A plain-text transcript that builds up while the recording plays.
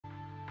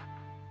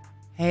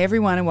Hey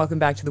everyone, and welcome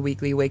back to the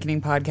Weekly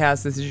Awakening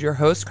Podcast. This is your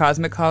host,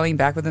 Cosmic Colleen,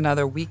 back with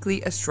another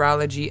weekly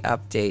astrology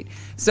update.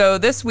 So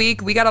this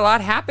week, we got a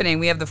lot happening.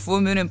 We have the full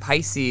moon in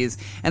Pisces,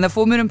 and the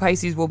full moon in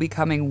Pisces will be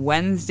coming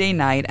Wednesday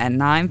night at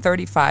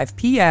 9:35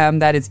 p.m.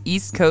 That is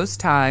East Coast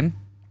time.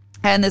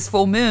 And this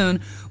full moon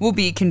will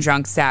be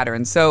conjunct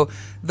Saturn. So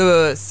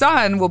the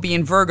sun will be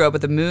in Virgo,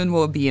 but the moon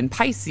will be in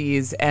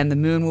Pisces, and the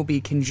moon will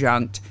be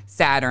conjunct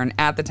Saturn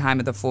at the time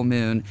of the full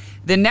moon.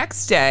 The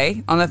next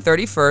day, on the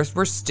 31st,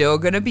 we're still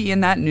going to be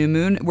in that new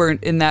moon. We're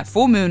in that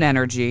full moon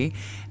energy.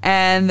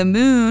 And the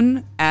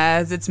moon,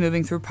 as it's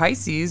moving through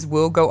Pisces,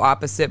 will go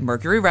opposite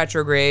Mercury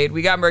retrograde.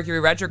 We got Mercury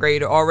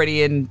retrograde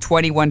already in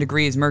 21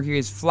 degrees. Mercury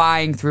is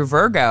flying through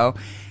Virgo.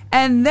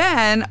 And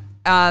then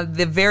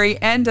the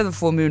very end of the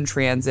full moon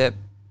transit,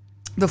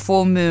 the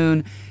full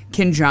moon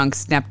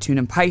conjuncts Neptune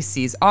and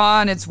Pisces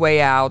on its way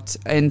out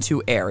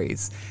into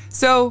Aries.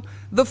 So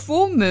the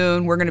full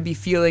moon we're going to be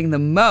feeling the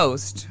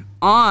most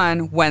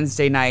on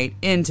Wednesday night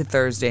into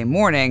Thursday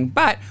morning,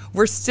 but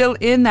we're still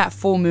in that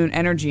full moon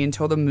energy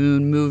until the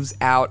moon moves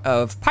out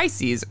of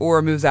Pisces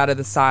or moves out of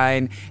the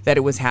sign that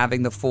it was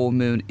having the full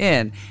moon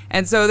in.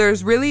 And so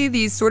there's really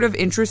these sort of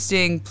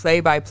interesting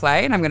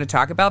play-by-play, and I'm going to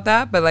talk about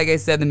that. But like I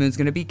said, the moon's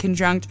going to be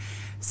conjunct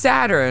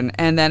Saturn,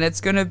 and then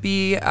it's going to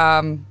be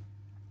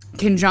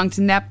conjunct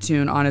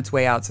Neptune on its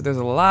way out. So there's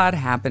a lot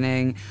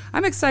happening.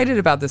 I'm excited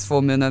about this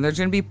full moon, though. There's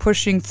going to be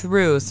pushing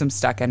through some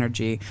stuck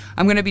energy.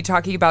 I'm going to be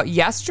talking about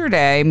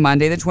yesterday,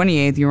 Monday the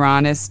 28th,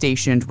 Uranus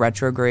stationed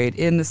retrograde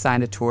in the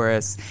sign of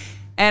Taurus.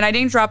 And I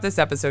didn't drop this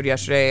episode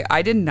yesterday.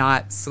 I did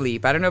not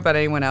sleep. I don't know about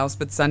anyone else,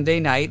 but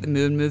Sunday night, the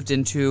moon moved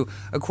into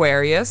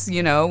Aquarius,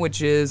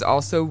 which is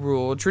also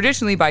ruled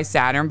traditionally by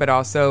Saturn, but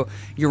also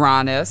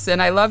Uranus.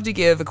 And I love to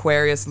give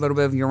Aquarius a little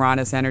bit of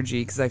Uranus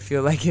energy because I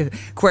feel like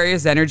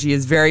Aquarius energy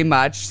is very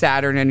much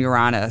Saturn and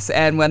Uranus.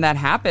 And when that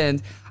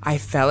happened, I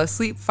fell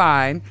asleep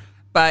fine.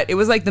 But it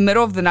was like the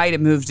middle of the night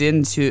it moved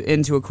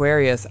into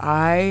Aquarius.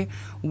 I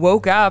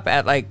woke up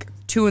at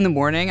 2 in the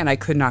morning and I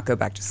could not go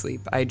back to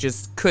sleep. I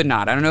just could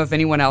not. I don't know if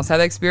anyone else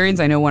had that experience.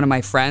 I know one of my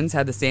friends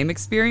had the same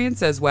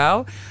experience as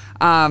well.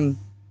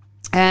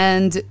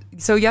 And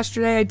so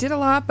yesterday I did a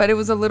lot, but it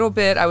was a little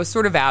bit, I was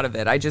sort of out of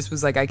it. I just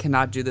was like, I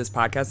cannot do this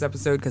podcast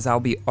episode because I'll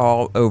be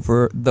all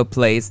over the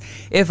place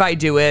if I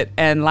do it.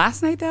 And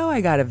last night, though,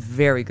 I got a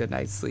very good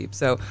night's sleep.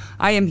 So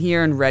I am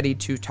here and ready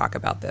to talk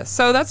about this.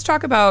 So let's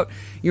talk about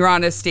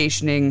Uranus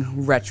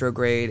stationing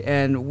retrograde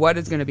and what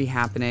is going to be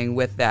happening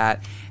with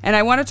that. And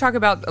I want to talk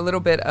about a little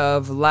bit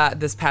of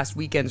this past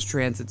weekend's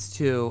transits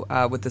too,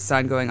 with the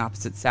sun going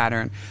opposite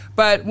Saturn.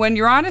 But when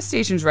Uranus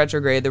stations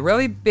retrograde, the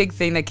really big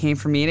thing that came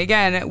for me, and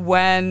again,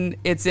 when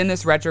it's in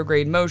this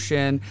retrograde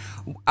motion,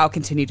 I'll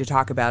continue to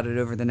talk about it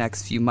over the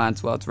next few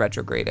months while it's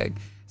retrograding.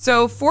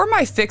 So for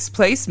my fixed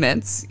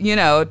placements,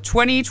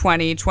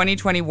 2020,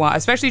 2021,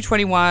 especially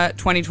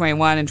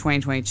 2021 and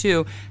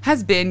 2022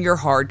 has been your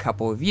hard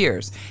couple of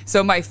years.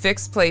 So my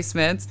fixed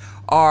placements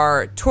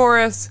are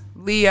Taurus,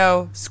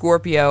 Leo,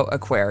 Scorpio,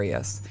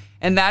 Aquarius.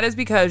 And that is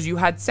because you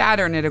had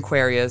Saturn in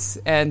Aquarius.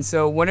 And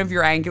so one of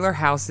your angular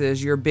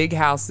houses, your big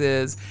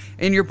houses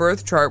in your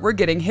birth chart, were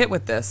getting hit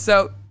with this.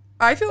 So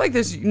I feel like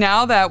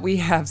now that we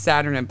have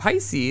Saturn in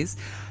Pisces,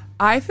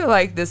 I feel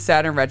like this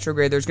Saturn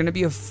retrograde, there's going to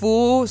be a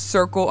full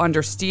circle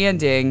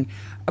understanding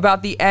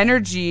about the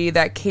energy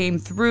that came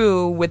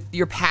through with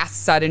your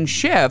past sudden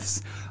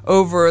shifts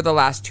over the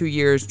last 2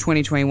 years,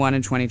 2021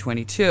 and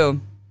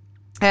 2022.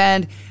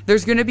 And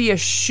there's going to be a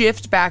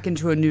shift back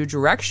into a new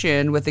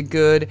direction with a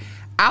good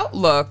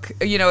outlook,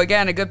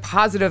 again, a good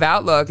positive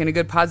outlook and a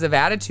good positive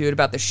attitude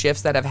about the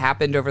shifts that have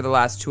happened over the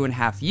last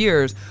 2.5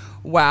 years.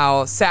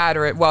 While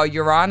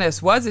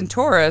Uranus was in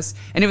Taurus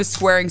and it was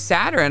squaring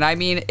Saturn. I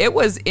mean, it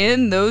was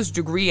in those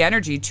degree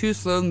energy, two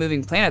slow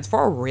moving planets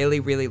for a really,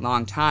 really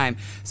long time.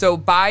 So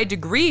by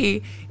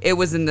degree, it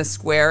was in the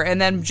square. And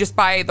then just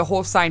by the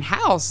whole sign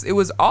house, it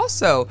was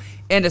also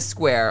in a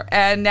square.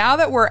 And now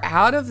that we're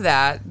out of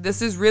that,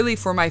 this is really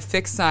for my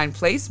fixed sign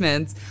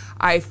placements.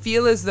 I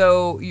feel as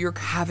though you're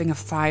having a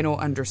final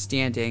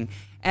understanding.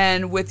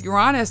 And with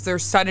Uranus,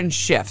 there's sudden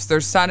shifts,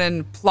 there's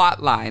sudden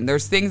plot line,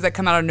 there's things that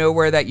come out of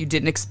nowhere that you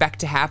didn't expect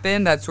to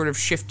happen that sort of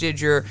shifted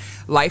your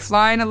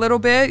lifeline a little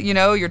bit,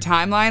 your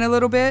timeline a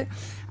little bit.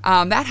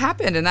 That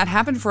happened, and that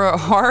happened for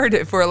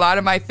a lot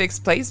of my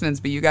fixed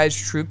placements, but you guys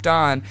trooped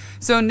on.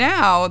 So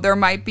now there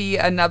might be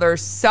another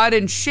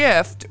sudden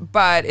shift,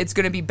 but it's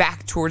going to be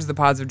back towards the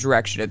positive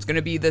direction. It's going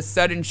to be the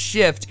sudden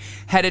shift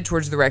headed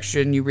towards the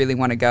direction you really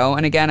want to go.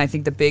 And again, I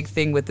think the big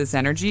thing with this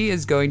energy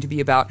is going to be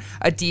about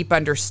a deep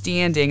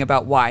understanding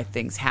about why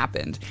things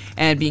happened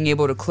and being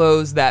able to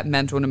close that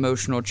mental and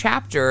emotional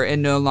chapter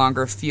and no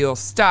longer feel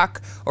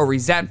stuck or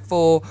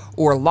resentful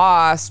or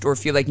lost or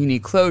feel like you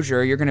need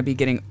closure. You're going to be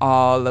getting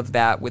all of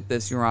that with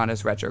this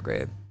Uranus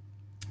retrograde.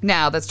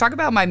 Now, let's talk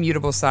about my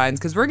mutable signs,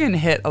 because we're going to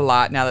hit a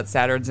lot now that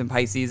Saturn's in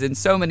Pisces in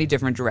so many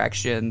different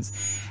directions.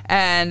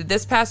 And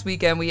this past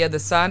weekend, we had the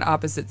sun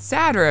opposite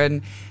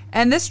Saturn.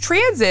 And this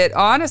transit,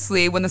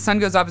 honestly, when the sun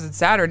goes opposite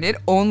Saturn, it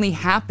only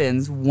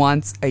happens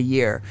once a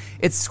year.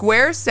 It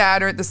squares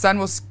Saturn. The sun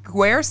will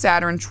square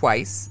Saturn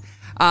twice.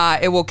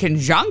 It will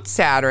conjunct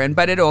Saturn,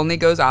 but it only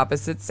goes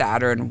opposite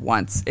Saturn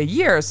once a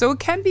year. So it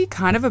can be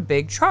kind of a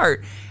big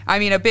chart. I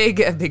mean, a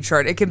big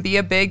chart. It can be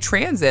a big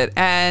transit.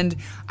 And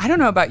I don't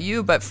know about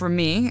you, but for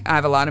me, I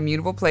have a lot of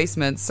mutable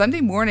placements.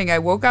 Sunday morning, I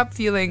woke up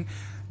feeling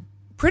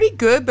pretty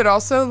good, but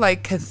also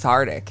like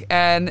cathartic.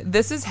 And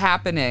this is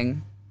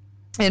happening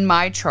in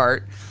my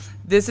chart.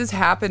 This is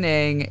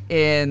happening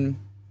in...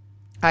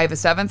 I have a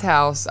 7th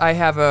house, I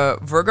have a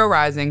Virgo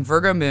rising,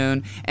 Virgo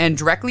moon, and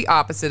directly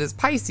opposite is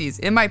Pisces.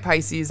 In my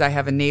Pisces, I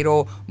have a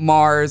natal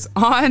Mars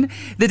on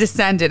the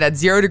descendant at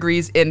 0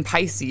 degrees in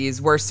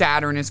Pisces, where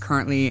Saturn is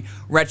currently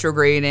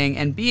retrograding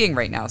and being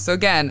right now. So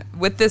again,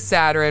 with this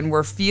Saturn,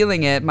 we're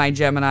feeling it, my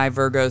Gemini,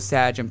 Virgo,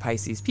 Sag, and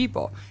Pisces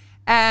people.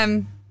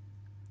 And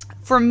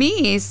for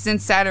me,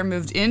 since Saturn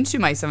moved into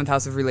my 7th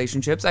house of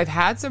relationships, I've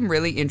had some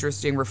really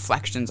interesting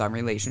reflections on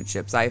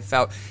relationships. I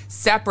felt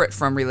separate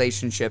from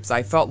relationships.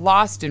 I felt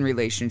lost in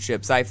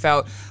relationships. I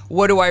felt,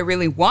 what do I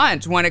really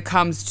want when it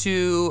comes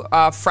to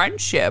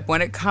friendship,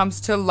 when it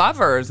comes to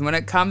lovers, when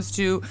it comes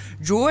to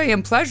joy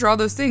and pleasure, all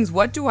those things?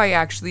 What do I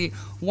actually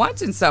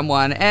want in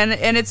someone?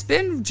 And it's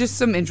been just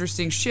some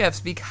interesting shifts,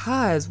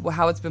 because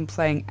how it's been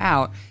playing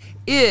out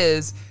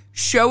is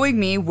showing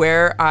me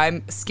where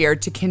I'm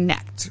scared to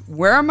connect.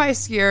 Where am I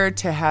scared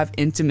to have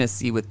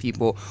intimacy with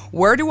people?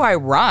 Where do I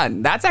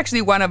run? That's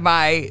actually one of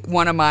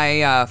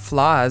my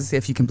flaws,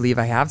 if you can believe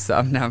I have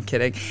some. No, I'm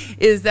kidding.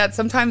 Is that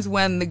sometimes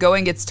when the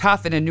going gets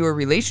tough in a newer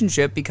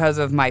relationship because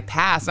of my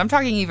past, I'm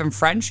talking even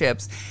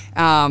friendships,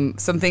 some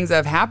things that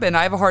have happened,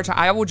 I have a hard time.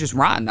 I will just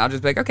run. I'll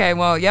just be like, okay,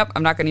 well, yep,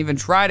 I'm not going to even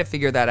try to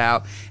figure that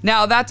out.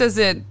 Now, that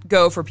doesn't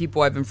go for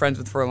people I've been friends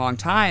with for a long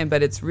time,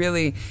 but it's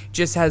really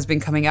just has been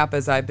coming up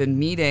as I've been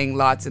meeting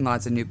lots and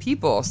lots of new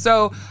people.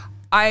 So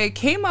I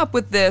came up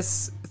with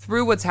this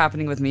through what's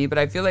happening with me, but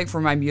I feel like for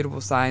my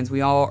mutable signs,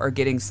 we all are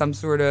getting some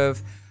sort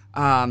of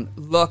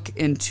look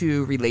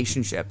into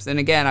relationships. And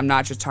again, I'm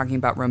not just talking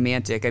about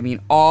romantic. I mean,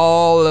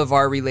 all of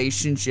our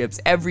relationships,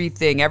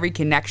 everything, every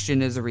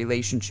connection is a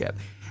relationship.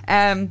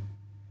 And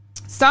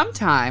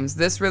sometimes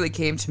this really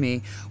came to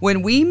me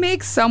when we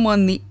make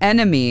someone the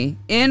enemy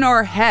in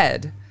our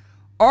head.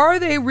 Are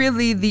they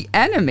really the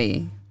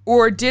enemy?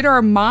 Or did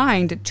our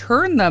mind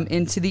turn them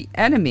into the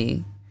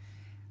enemy?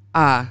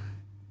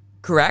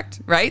 Correct,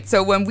 right?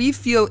 So when we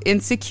feel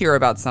insecure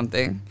about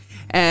something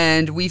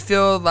and we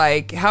feel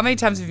like, how many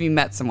times have you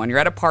met someone? You're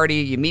at a party,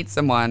 you meet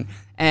someone,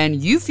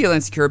 and you feel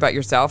insecure about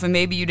yourself, and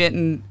maybe you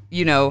didn't,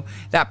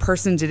 that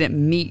person didn't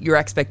meet your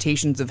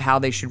expectations of how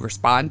they should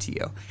respond to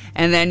you.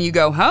 And then you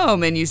go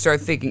home and you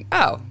start thinking,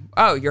 oh,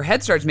 your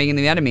head starts making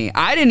them the enemy.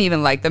 I didn't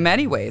even like them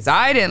anyways.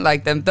 I didn't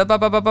like them.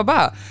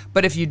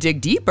 But if you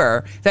dig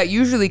deeper, that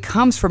usually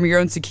comes from your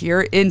own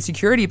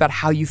insecurity about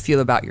how you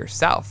feel about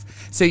yourself.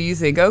 So you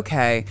think,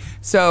 okay,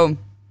 so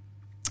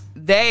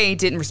they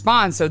didn't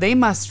respond, so they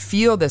must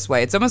feel this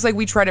way. It's almost like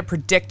we try to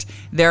predict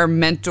their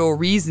mental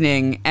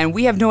reasoning, and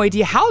we have no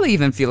idea how they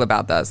even feel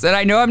about this. And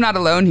I know I'm not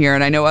alone here,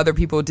 and I know other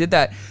people did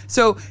that.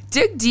 So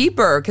dig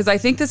deeper, because I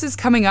think this is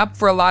coming up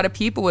for a lot of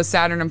people with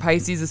Saturn and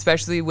Pisces,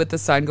 especially with the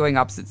sun going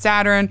opposite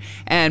Saturn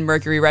and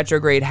Mercury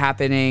retrograde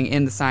happening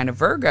in the sign of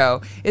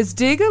Virgo, is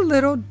dig a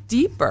little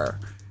deeper.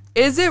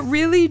 Is it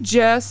really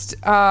just...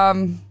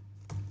 an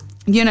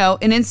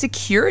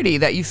insecurity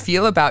that you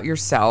feel about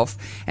yourself?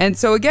 And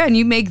so again,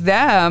 you make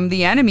them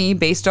the enemy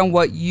based on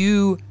what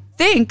you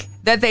think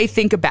that they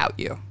think about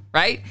you,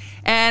 right?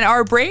 And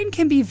our brain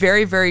can be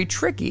very, very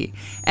tricky.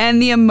 And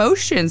the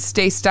emotions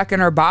stay stuck in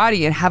our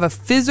body and have a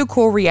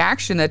physical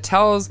reaction that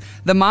tells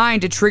the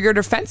mind to trigger a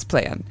defense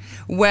plan.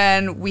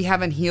 When we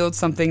haven't healed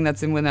something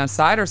that's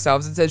inside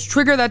ourselves, it says,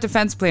 trigger that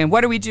defense plan.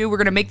 What do? We're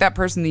going to make that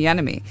person the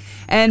enemy.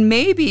 And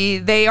maybe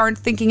they aren't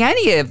thinking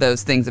any of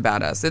those things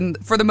about us. And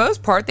for the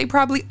most part, they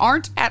probably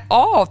aren't at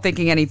all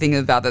thinking anything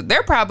about that.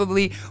 They're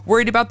probably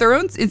worried about their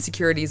own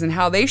insecurities and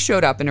how they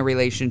showed up in a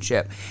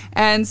relationship.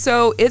 And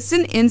so it's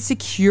an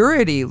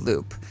insecurity loop.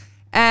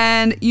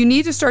 And you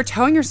need to start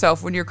telling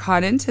yourself when you're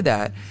caught into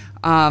that,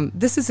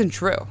 this isn't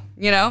true,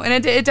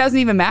 and it doesn't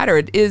even matter.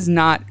 It is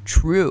not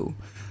true.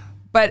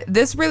 But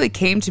this really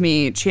came to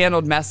me,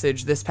 channeled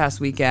message this past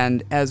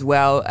weekend, as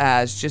well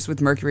as just with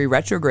Mercury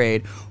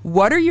retrograde.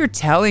 What are you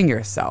telling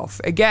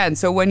yourself? Again,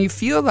 so when you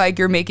feel like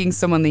you're making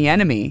someone the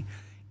enemy,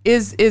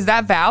 is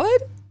that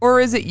valid, or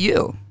is it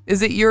you?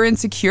 Is it your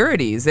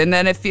insecurities? And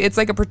then if it's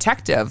like a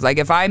protective, like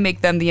if I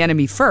make them the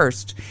enemy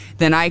first,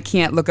 then I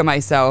can't look at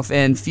myself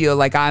and feel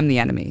like I'm the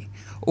enemy.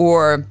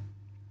 Or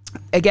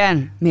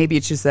again, maybe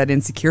it's just that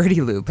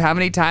insecurity loop. How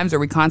many times are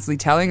we constantly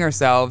telling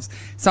ourselves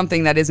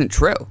something that isn't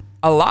true?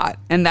 A lot.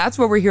 And that's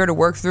what we're here to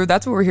work through.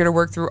 That's what we're here to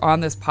work through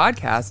on this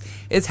podcast,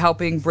 is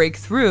helping break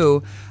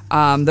through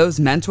those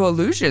mental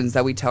illusions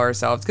that we tell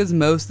ourselves, because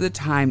most of the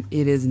time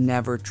it is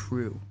never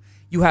true.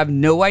 You have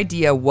no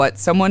idea what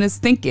someone is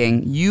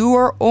thinking. You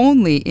are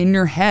only in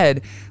your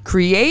head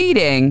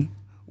creating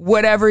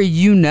whatever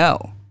you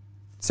know.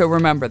 So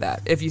remember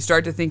that. If you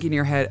start to think in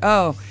your head,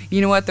 oh, you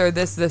know what, they're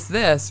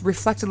this,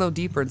 reflect a little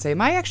deeper and say,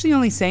 am I actually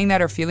only saying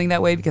that or feeling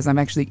that way because I'm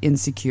actually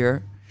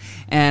insecure?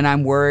 And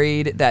I'm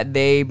worried that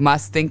they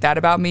must think that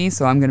about me,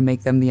 so I'm going to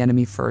make them the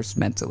enemy first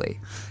mentally.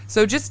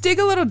 So just dig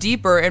a little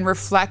deeper and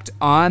reflect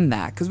on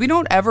that, because we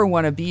don't ever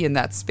want to be in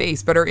that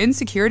space. But our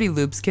insecurity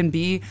loops can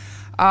be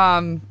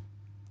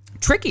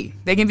tricky.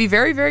 They can be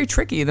very, very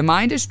tricky. The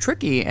mind is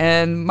tricky.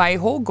 And my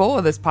whole goal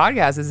of this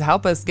podcast is to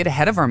help us get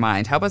ahead of our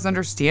mind, help us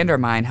understand our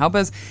mind, help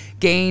us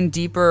gain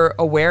deeper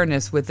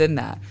awareness within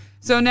that.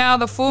 So now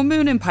the full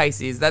moon in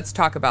Pisces, let's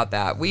talk about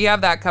that. We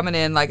have that coming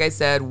in, like I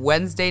said,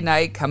 Wednesday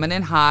night, coming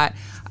in hot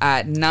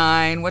at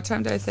 9. What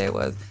time did I say it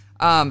was?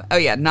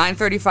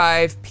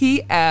 9:35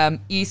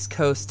 p.m. East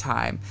Coast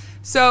time.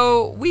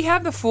 So we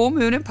have the full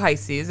moon in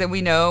Pisces, and we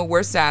know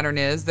where Saturn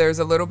is. There's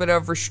a little bit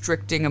of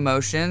restricting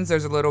emotions.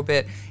 There's a little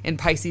bit in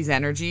Pisces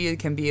energy. It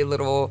can be a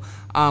little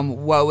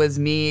woe is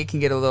me. It can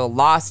get a little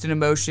lost in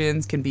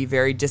emotions, can be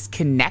very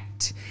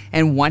disconnect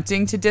and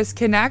wanting to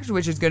disconnect,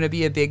 which is going to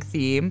be a big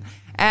theme.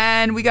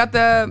 And we got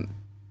the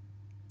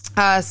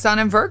Sun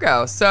in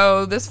Virgo.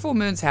 So this full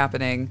moon's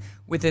happening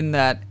within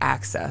that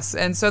axis.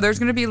 And so there's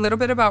going to be a little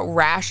bit about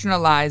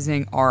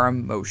rationalizing our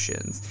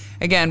emotions.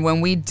 Again,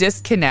 when we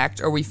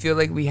disconnect or we feel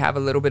like we have a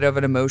little bit of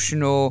an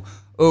emotional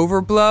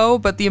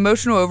overblow, but the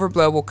emotional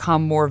overblow will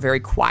come more very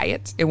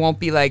quiet. It won't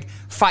be like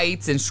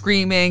fights and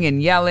screaming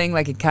and yelling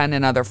like it can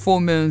in other full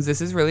moons. This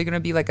is really going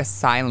to be like a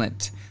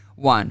silent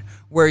one,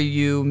 where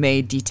you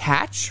may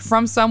detach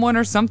from someone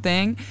or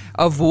something,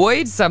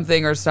 avoid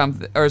something or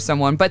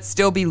someone, but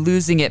still be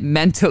losing it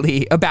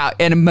mentally about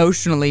and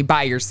emotionally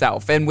by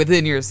yourself and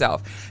within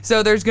yourself.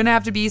 So there's going to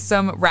have to be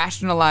some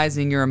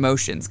rationalizing your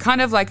emotions, kind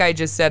of like I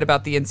just said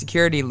about the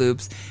insecurity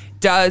loops.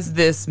 Does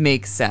this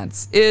make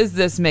sense? Is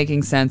this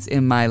making sense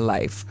in my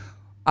life?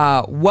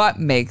 What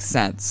makes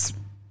sense?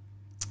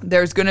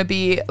 There's going to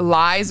be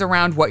lies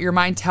around what your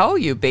mind tell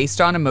you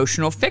based on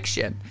emotional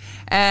fiction.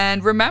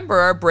 And remember,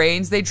 our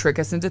brains, they trick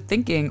us into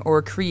thinking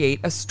or create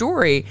a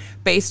story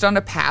based on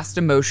a past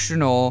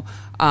emotional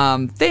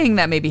thing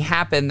that maybe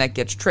happened that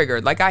gets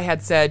triggered. Like I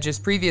had said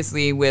just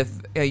previously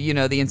with,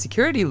 the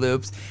insecurity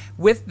loops,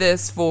 with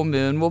this full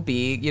moon will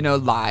be,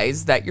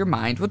 lies that your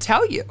mind will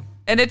tell you.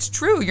 And it's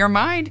true. Your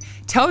mind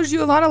tells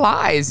you a lot of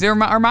lies.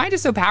 Our mind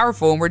is so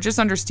powerful, and we're just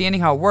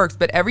understanding how it works.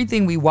 But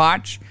everything we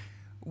watch,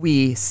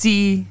 we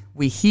see,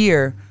 we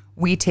hear,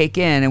 we take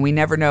in, and we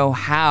never know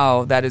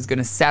how that is going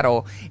to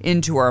settle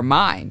into our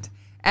mind.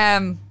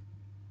 And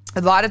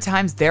a lot of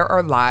times there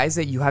are lies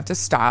that you have to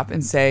stop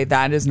and say,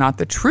 that is not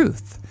the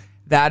truth.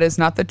 That is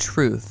not the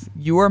truth.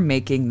 You are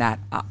making that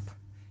up.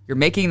 You're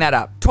making that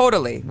up.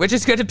 Totally. Which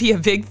is going to be a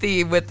big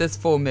theme with this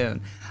full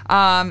moon.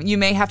 You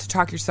may have to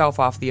talk yourself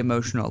off the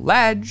emotional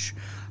ledge,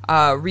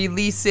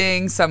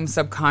 releasing some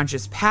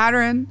subconscious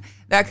pattern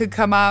that could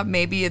come up.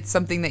 Maybe it's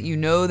something that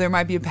there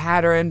might be a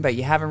pattern, but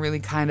you haven't really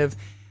kind of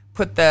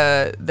put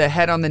the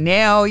head on the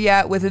nail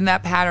yet within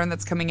that pattern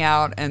that's coming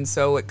out. And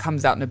so it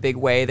comes out in a big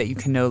way that you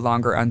can no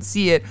longer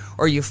unsee it,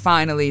 or you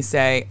finally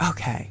say,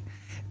 okay,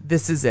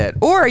 this is it.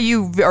 Or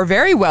you are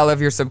very well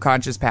of your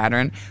subconscious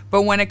pattern,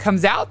 but when it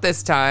comes out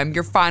this time,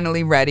 you're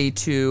finally ready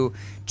to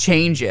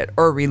change it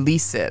or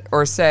release it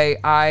or say,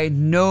 I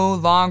no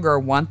longer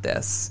want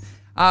this.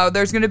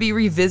 There's going to be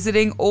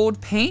revisiting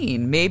old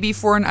pain, maybe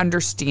for an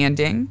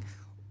understanding,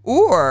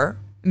 or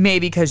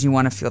maybe because you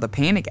want to feel the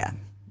pain again.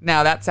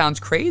 Now, that sounds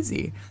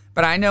crazy,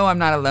 but I know I'm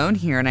not alone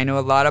here, and I know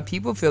a lot of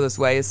people feel this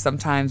way, is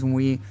sometimes when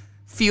we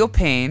feel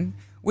pain,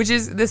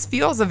 this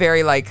feels a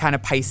very like kind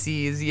of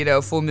Pisces,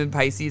 full moon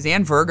Pisces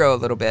and Virgo a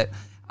little bit.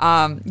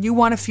 You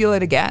want to feel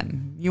it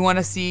again. You want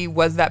to see,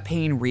 was that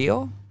pain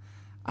real?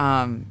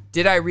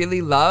 Did I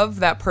really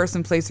love that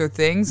person, place, or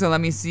thing? So let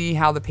me see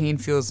how the pain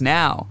feels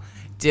now.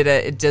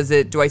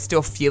 Do I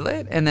still feel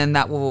it? And then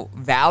that will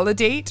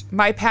validate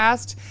my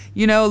past,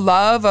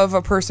 love of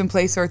a person,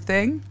 place, or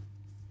thing.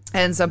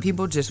 And some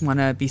people just want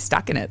to be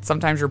stuck in it.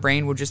 Sometimes your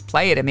brain will just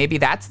play it. And maybe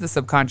that's the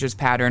subconscious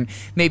pattern.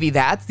 Maybe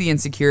that's the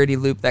insecurity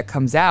loop that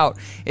comes out,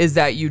 is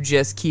that you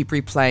just keep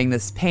replaying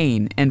this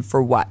pain. And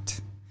for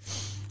what?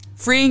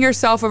 Freeing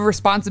yourself of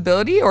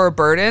responsibility or a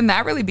burden,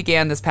 that really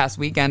began this past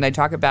weekend. I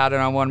talk about it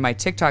on one of my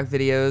TikTok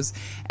videos.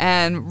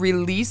 And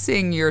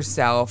releasing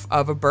yourself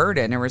of a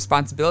burden and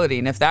responsibility.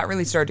 And if that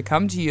really started to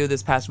come to you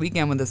this past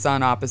weekend with the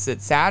sun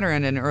opposite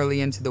Saturn and early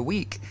into the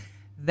week,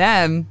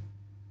 then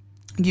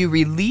you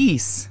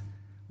release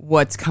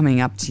what's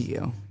coming up to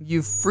you.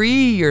 You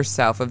free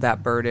yourself of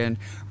that burden.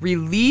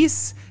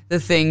 Release the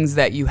things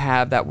that you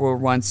have that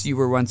you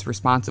were once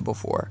responsible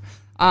for.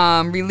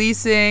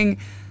 Releasing,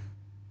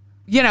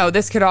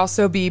 this could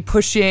also be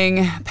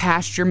pushing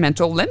past your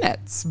mental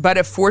limits, but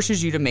it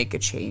forces you to make a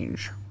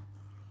change.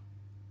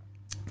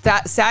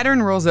 That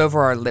Saturn rules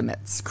over our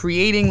limits,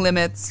 creating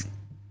limits,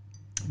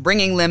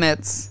 bringing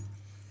limits,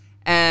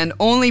 and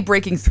only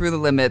breaking through the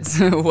limits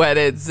when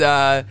it's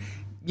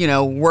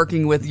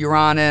working with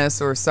Uranus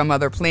or some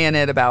other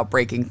planet about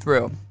breaking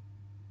through.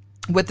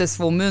 With this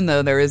full moon,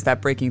 though, there is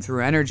that breaking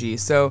through energy.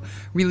 So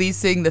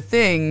releasing the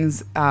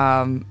things,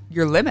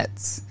 your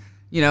limits,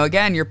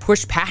 Again, you're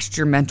pushed past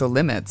your mental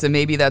limits. And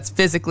maybe that's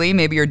physically,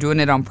 maybe you're doing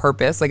it on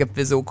purpose, like a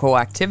physical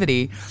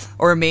activity.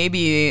 Or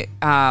maybe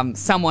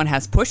someone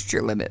has pushed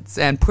your limits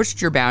and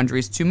pushed your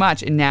boundaries too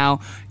much. And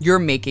now you're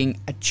making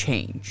a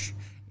change.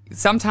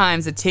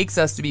 Sometimes it takes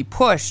us to be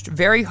pushed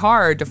very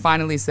hard to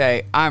finally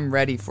say, I'm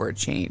ready for a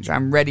change.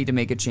 I'm ready to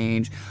make a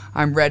change.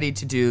 I'm ready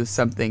to do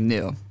something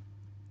new.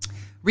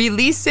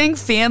 Releasing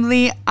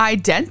family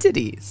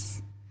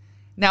identities.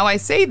 Now, I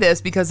say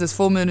this because this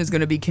full moon is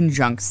going to be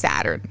conjunct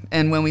Saturn.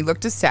 And when we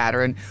look to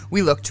Saturn,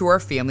 we look to our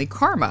family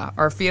karma,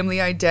 our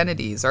family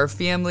identities, our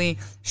family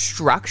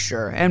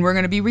structure, and we're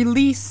going to be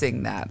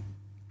releasing that.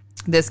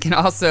 This can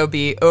also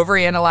be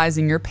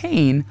overanalyzing your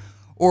pain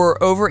or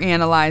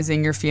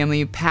overanalyzing your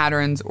family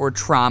patterns or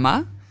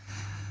trauma.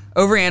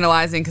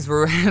 Overanalyzing because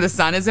the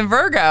sun is in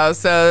Virgo,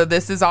 so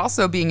this is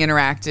also being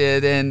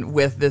interacted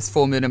with this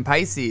full moon in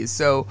Pisces.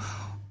 So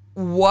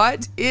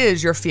what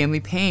is your family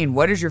pain?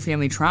 What is your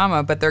family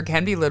trauma? But there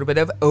can be a little bit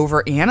of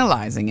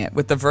overanalyzing it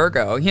with the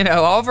Virgo.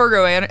 All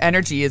Virgo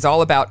energy is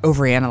all about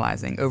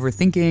overanalyzing,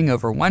 overthinking,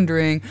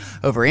 overwondering,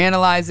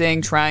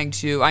 overanalyzing, trying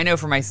to, I know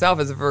for myself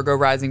as a Virgo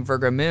rising,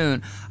 Virgo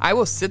moon, I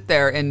will sit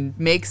there and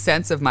make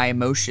sense of my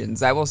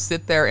emotions. I will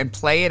sit there and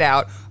play it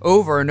out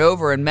over and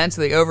over and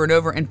mentally over and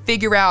over and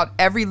figure out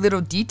every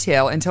little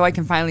detail until I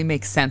can finally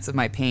make sense of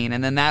my pain.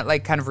 And then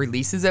that kind of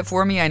releases it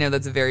for me. I know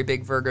that's a very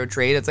big Virgo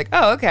trait. It's like,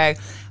 oh, okay,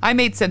 I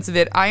made sense of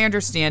it. I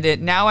understand it.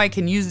 Now I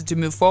can use it to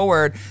move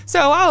forward. So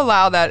I'll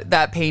allow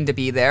that pain to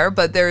be there,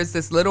 but there's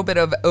this little bit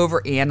of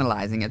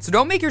overanalyzing it. So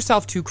don't make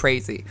yourself too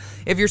crazy.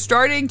 If you're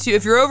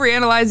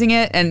overanalyzing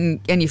it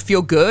and you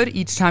feel good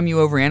each time you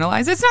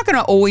overanalyze, it's not going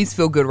to always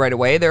feel good right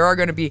away. There are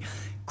going to be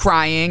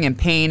crying and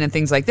pain and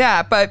things like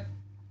that. But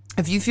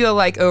if you feel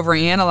like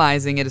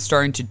overanalyzing it is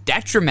starting to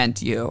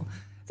detriment you,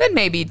 then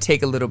maybe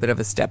take a little bit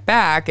of a step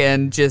back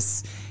and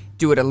just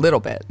do it a little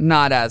bit,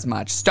 not as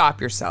much.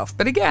 Stop yourself.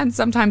 But again,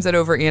 sometimes that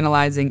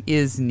overanalyzing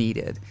is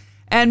needed.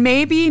 And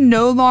maybe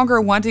no longer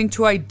wanting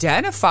to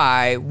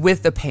identify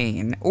with the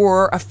pain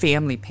or a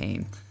family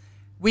pain.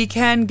 We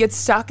can get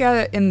stuck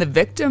in the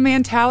victim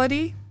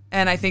mentality.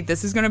 And I think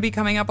this is going to be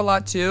coming up a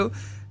lot too.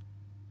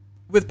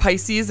 With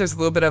Pisces, there's a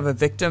little bit of a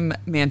victim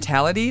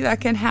mentality that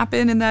can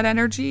happen in that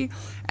energy.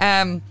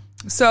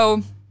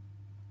 So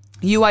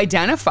you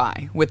identify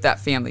with that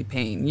family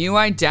pain. You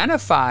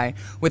identify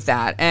with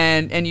that.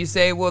 And you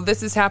say, well,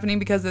 this is happening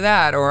because of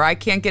that. Or I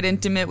can't get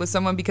intimate with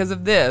someone because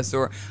of this.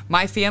 Or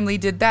my family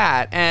did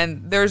that.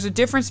 And there's a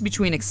difference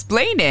between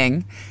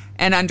explaining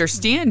and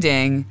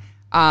understanding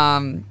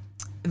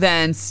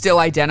than still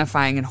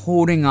identifying and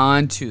holding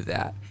on to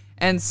that.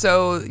 And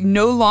so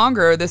no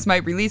longer, this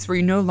might release where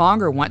you no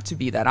longer want to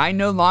be that. I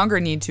no longer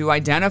need to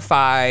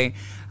identify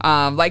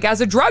like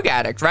as a drug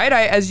addict, right?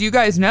 As you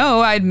guys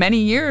know, I had many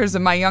years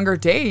of my younger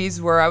days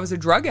where I was a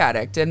drug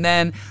addict. And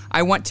then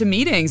I went to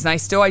meetings and I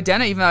still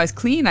even though I was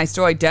clean, I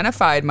still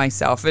identified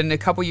myself. And a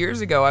couple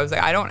years ago, I was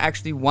like, I don't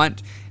actually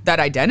want that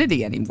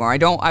identity anymore.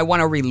 I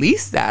want to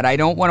release that. I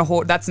don't want to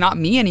hold, that's not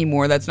me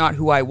anymore. That's not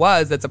who I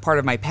was. That's a part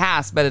of my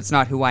past, but it's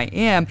not who I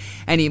am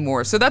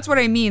anymore. So that's what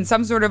I mean.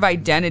 Some sort of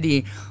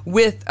identity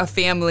with a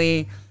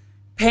family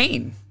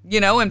pain,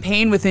 and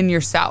pain within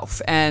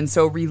yourself. And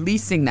so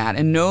releasing that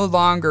and no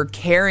longer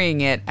carrying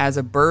it as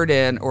a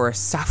burden or a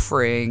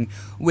suffering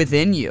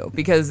within you,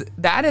 because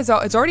it's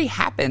already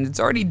happened. It's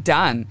already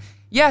done.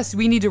 Yes,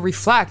 we need to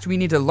reflect. We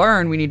need to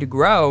learn. We need to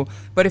grow.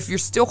 But if you're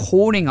still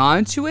holding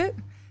on to it,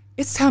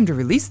 it's time to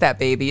release that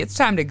baby. It's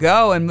time to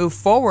go and move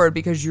forward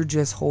because you're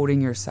just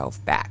holding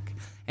yourself back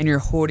and you're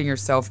holding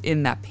yourself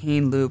in that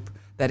pain loop,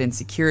 that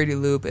insecurity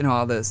loop, and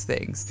all those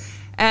things.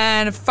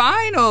 And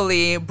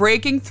finally,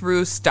 breaking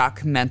through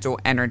stuck mental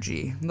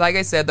energy. Like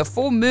I said, the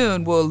full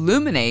moon will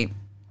illuminate.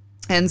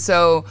 And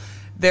so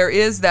there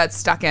is that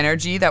stuck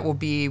energy that will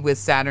be with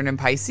Saturn and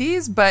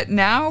Pisces, but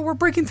now we're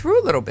breaking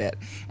through a little bit.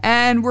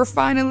 And we're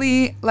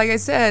finally, like I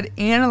said,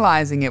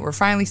 analyzing it. We're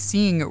finally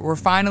seeing it. We're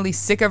finally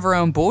sick of our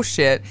own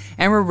bullshit,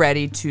 and we're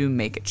ready to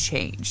make a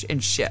change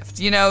and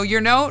shift.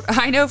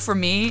 I know for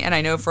me, and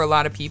I know for a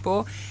lot of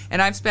people, and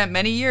I've spent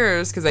many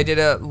years, because I did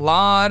a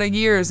lot of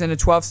years in a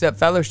 12-step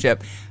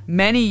fellowship,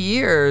 many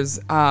years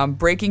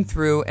breaking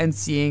through and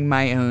seeing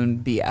my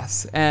own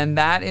BS. And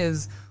that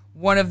is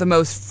one of the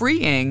most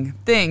freeing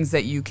things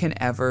that you can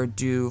ever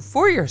do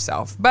for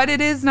yourself. But it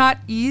is not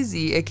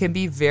easy. It can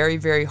be very,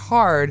 very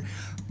hard,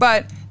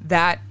 but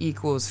that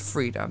equals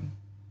freedom.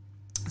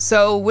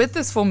 So with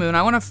this full moon,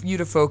 I want you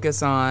to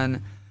focus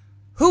on,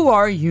 who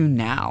are you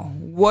now?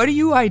 What do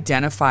you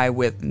identify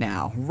with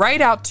now?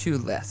 Write out 2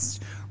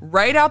 lists.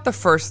 Write out the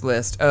first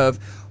list of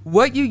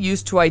what you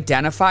used to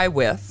identify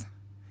with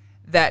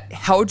that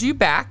held you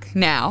back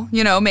now,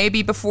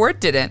 maybe before it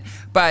didn't,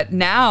 but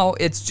now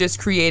it's just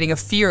creating a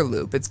fear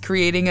loop. It's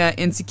creating an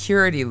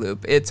insecurity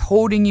loop. It's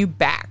holding you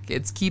back.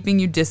 It's keeping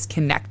you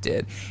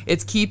disconnected.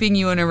 It's keeping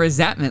you in a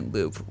resentment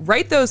loop.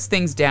 Write those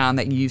things down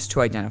that you used to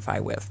identify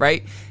with,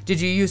 right?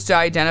 Did you used to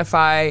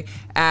identify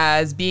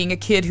as being a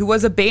kid who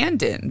was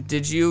abandoned?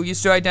 Did you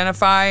used to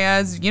identify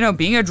as,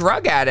 being a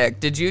drug addict?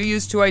 Did you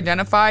used to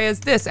identify as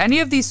this?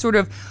 Any of these sort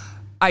of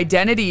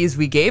identities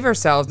we gave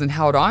ourselves and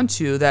held on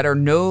to that are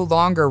no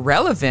longer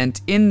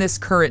relevant in this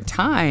current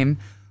time,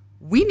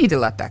 we need to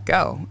let that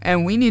go.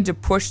 And we need to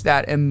push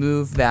that and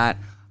move that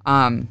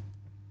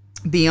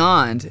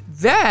beyond.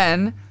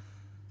 Then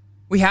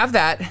we have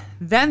that.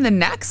 Then the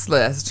next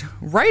list,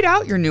 write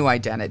out your new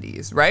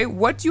identities, right?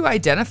 What do you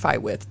identify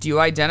with? Do you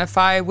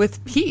identify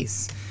with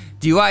peace?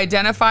 Do you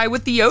identify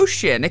with the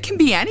ocean? It can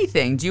be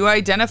anything. Do you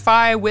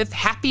identify with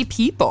happy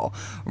people,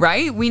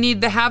 right? We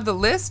need to have the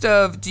list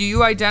of, do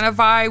you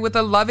identify with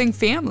a loving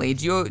family?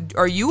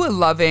 Are you a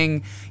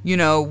loving,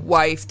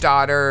 wife,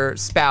 daughter,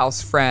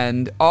 spouse,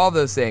 friend, all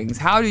those things?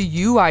 How do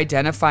you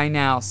identify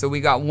now? So we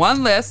got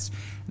one list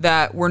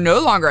that we're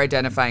no longer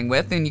identifying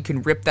with, and you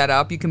can rip that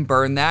up. You can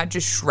burn that,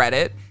 just shred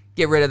it,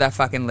 get rid of that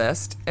fucking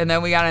list. And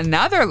then we got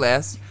another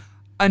list,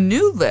 a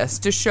new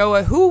list to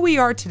show who we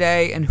are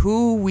today and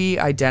who we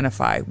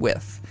identify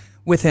with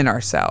within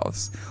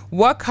ourselves.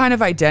 What kind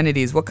of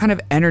identities, what kind of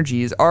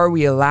energies are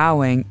we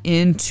allowing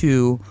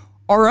into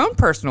our own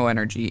personal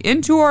energy,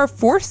 into our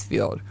force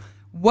field?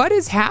 What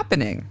is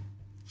happening?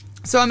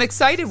 So I'm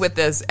excited with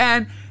this.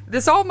 And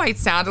this all might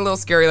sound a little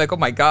scary, like, oh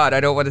my God, I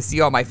don't want to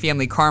see all my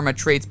family karma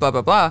traits, blah,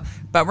 blah, blah.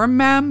 But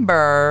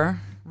remember,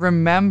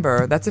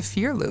 that's a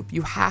fear loop.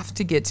 You have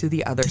to get to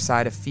the other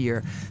side of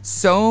fear.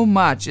 So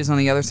much is on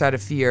the other side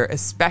of fear,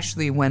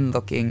 especially when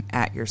looking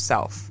at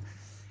yourself.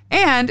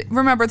 And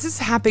remember, this is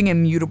happening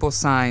in mutable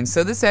signs.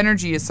 So this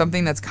energy is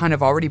something that's kind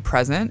of already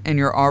present and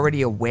you're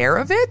already aware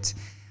of it.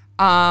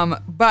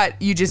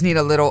 But you just need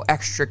a little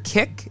extra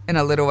kick and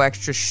a little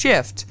extra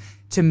shift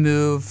to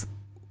move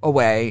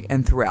away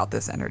and throughout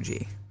this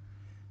energy.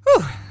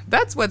 Whew,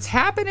 that's what's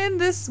happening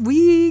this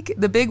week,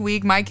 the big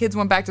week. My kids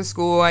went back to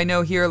school. I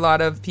know here a lot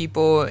of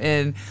people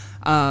in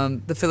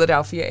the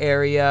Philadelphia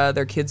area,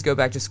 their kids go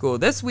back to school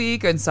this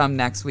week and some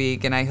next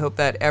week. And I hope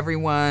that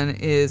everyone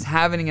is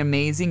having an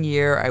amazing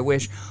year. I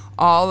wish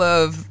all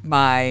of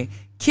my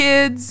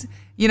kids,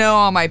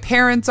 all my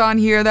parents on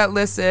here that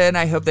listen,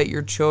 I hope that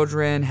your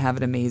children have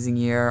an amazing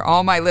year.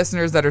 All my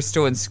listeners that are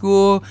still in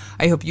school,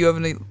 I hope you have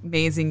an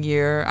amazing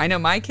year. I know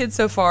my kids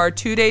so far,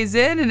 2 days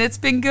in, and it's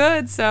been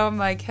good. So I'm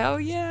like,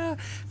 hell yeah,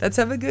 let's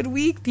have a good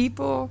week,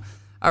 people.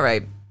 All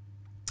right.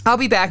 I'll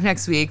be back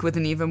next week with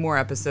an even more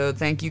episode.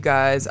 Thank you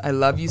guys. I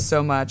love you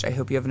so much. I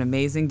hope you have an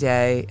amazing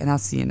day, and I'll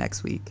see you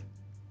next week.